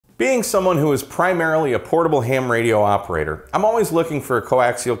Being someone who is primarily a portable ham radio operator, I'm always looking for a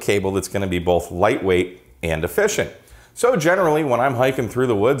coaxial cable that's going to be both lightweight and efficient. So generally, when I'm hiking through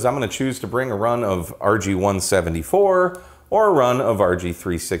the woods, I'm going to choose to bring a run of RG174 or a run of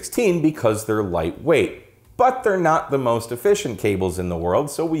RG316 because they're lightweight. But they're not the most efficient cables in the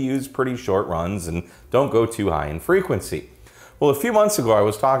world, so we use pretty short runs and don't go too high in frequency. Well, a few months ago, I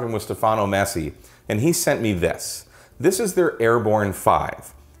was talking with Messi, and he sent me this. This is their Airborne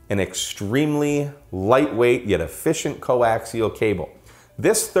 5. An extremely lightweight yet efficient coaxial cable.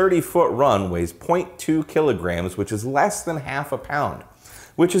 This 30-foot run weighs 0.2 kilograms, which is less than half a pound,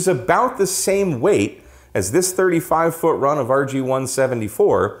 which is about the same weight as this 35-foot run of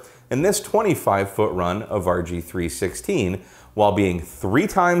RG174 and this 25-foot run of RG316, while being 3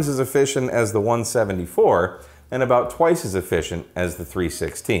 times as efficient as the 174 and about twice as efficient as the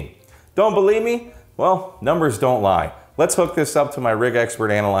 316. Don't believe me? Well, numbers don't lie. Let's hook this up to my Rig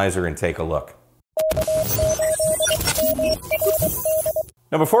Expert Analyzer and take a look.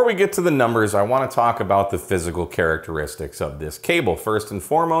 Now, before we get to the numbers, I want to talk about the physical characteristics of this cable. First and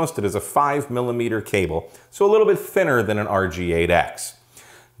foremost, it is a 5mm cable, so a little bit thinner than an RG8X.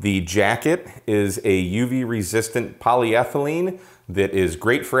 The jacket is a UV-resistant polyethylene that is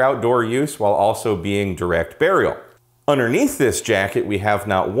great for outdoor use while also being direct burial. Underneath this jacket, we have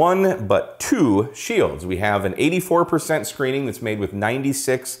not one, but 2 shields. We have an 84% screening that's made with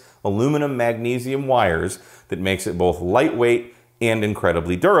 96 aluminum magnesium wires that makes it both lightweight and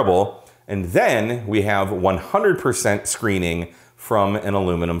incredibly durable. And then we have 100% screening from an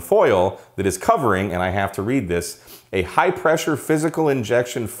aluminum foil that is covering, and I have to read this, a high-pressure physical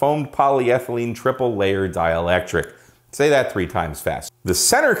injection foamed polyethylene triple layer dielectric. Say that 3 times fast. The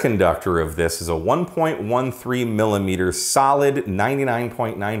center conductor of this is a 1.13 millimeter solid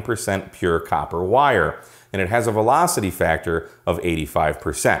 99.9% pure copper wire, and it has a velocity factor of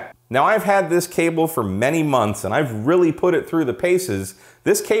 85%. Now, I've had this cable for many months and I've really put it through the paces.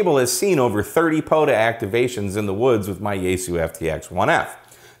 This cable has seen over 30 POTA activations in the woods with my Yaesu FTX1F.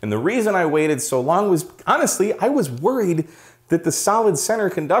 And the reason I waited so long was, honestly, I was worried that the solid center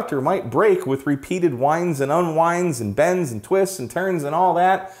conductor might break with repeated winds and unwinds and bends and twists and turns and all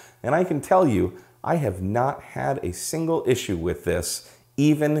that. And I can tell you, I have not had a single issue with this,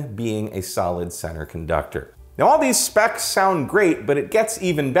 even being a solid center conductor. Now, all these specs sound great, but it gets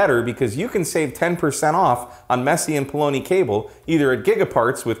even better because you can save 10% off on Messi and Paoloni cable, either at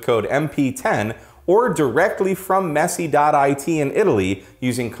Gigaparts with code MP10 or directly from Messi.it in Italy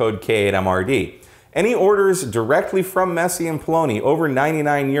using code K8MRD. Any orders directly from Messi and Paoloni over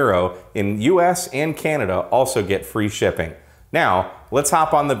 €99 in US and Canada also get free shipping. Now, let's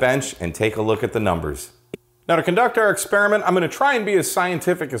hop on the bench and take a look at the numbers. Now, to conduct our experiment, I'm going to try and be as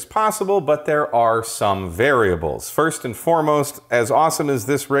scientific as possible, but there are some variables. First and foremost, as awesome as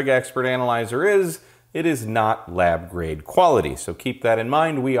this Rig Expert Analyzer is, it is not lab-grade quality, so keep that in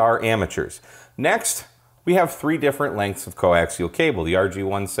mind. We are amateurs. Next, we have 3 different lengths of coaxial cable. The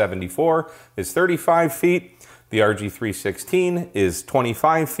RG174 is 35 feet, the RG316 is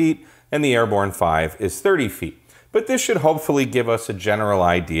 25 feet, and the Airborne 5 is 30 feet. But this should hopefully give us a general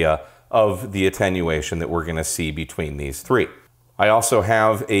idea of the attenuation that we're going to see between these 3. I also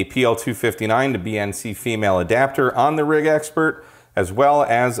have a PL259 to BNC female adapter on the Rig Expert, as well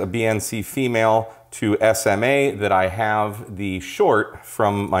as a BNC female to SMA that I have the short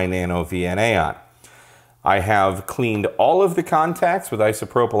from my Nano VNA on. I have cleaned all of the contacts with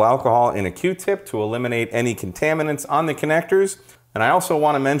isopropyl alcohol in a Q-tip to eliminate any contaminants on the connectors. And I also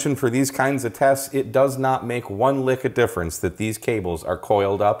want to mention, for these kinds of tests, it does not make one lick of difference that these cables are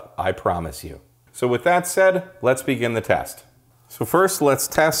coiled up, I promise you. So with that said, let's begin the test. So first, let's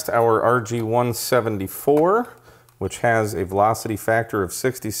test our RG174, which has a velocity factor of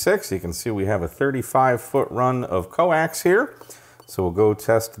 66. You can see we have a 35-foot run of coax here. So we'll go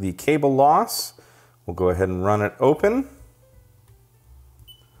test the cable loss. We'll go ahead and run it open.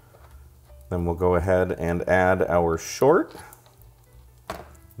 Then we'll go ahead and add our short.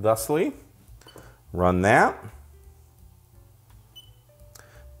 Thusly, run that.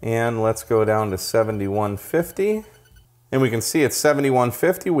 And let's go down to 7150. And we can see at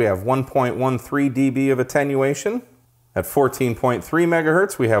 7150 we have 1.13 dB of attenuation. At 14.3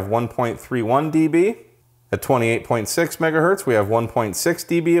 megahertz we have 1.31 dB. At 28.6 megahertz we have 1.6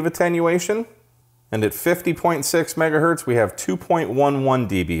 dB of attenuation. And at 50.6 megahertz we have 2.11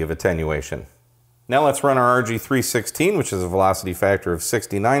 dB of attenuation. Now let's run our RG316, which is a velocity factor of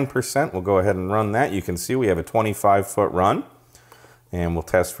 69%. We'll go ahead and run that. You can see we have a 25-foot run. And we'll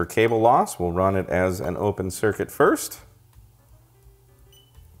test for cable loss. We'll run it as an open circuit first.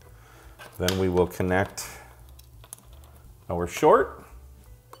 Then we will connect our short.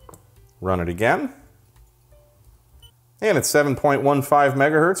 Run it again. And at 7.15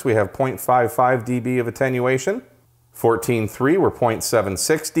 megahertz, we have 0.55 dB of attenuation. 14.3, we're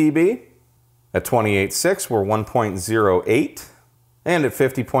 0.76 dB. At 28.6, we're 1.08. And at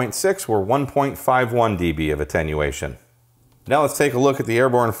 50.6, we're 1.51 dB of attenuation. Now let's take a look at the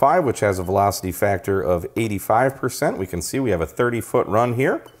Airborne 5, which has a velocity factor of 85%. We can see we have a 30-foot run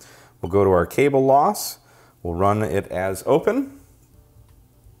here. We'll go to our cable loss. We'll run it as open.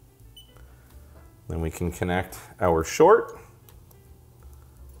 Then we can connect our short.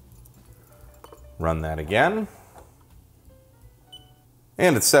 Run that again.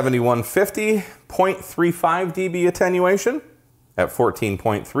 And at 7150, 0.35 dB attenuation. At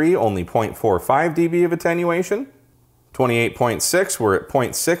 14.3, only 0.45 dB of attenuation. 28.6, we're at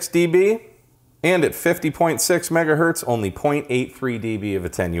 0.6 dB. And at 50.6 megahertz, only 0.83 dB of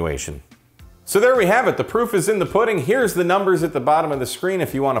attenuation. So there we have it. The proof is in the pudding. Here's the numbers at the bottom of the screen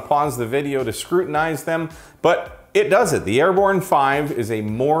if you want to pause the video to scrutinize them. But it does it. The Airborne 5 is a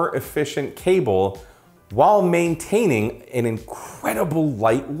more efficient cable while maintaining an incredible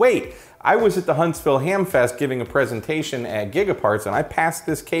lightweight. I was at the Huntsville Hamfest giving a presentation at Gigaparts, and I passed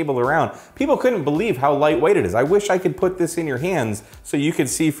this cable around. People couldn't believe how lightweight it is. I wish I could put this in your hands so you could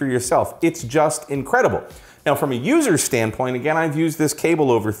see for yourself. It's just incredible. Now, from a user standpoint, again, I've used this cable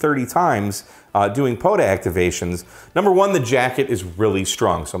over 30 times doing POTA activations. Number one, the jacket is really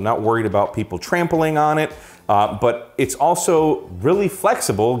strong, so I'm not worried about people trampling on it, but it's also really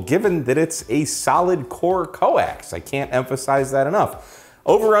flexible given that it's a solid core coax. I can't emphasize that enough.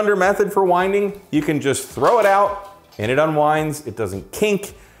 Over-under method for winding, you can just throw it out and it unwinds. It doesn't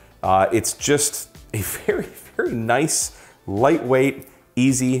kink. It's just a very, very nice, lightweight,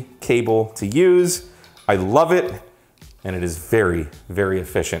 easy cable to use. I love it, and it is very, very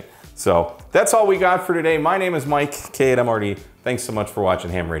efficient. So that's all we got for today. My name is Mike, K8MRD. Thanks so much for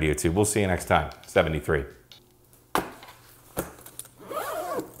watching Ham Radio Tube. We'll see you next time. 73.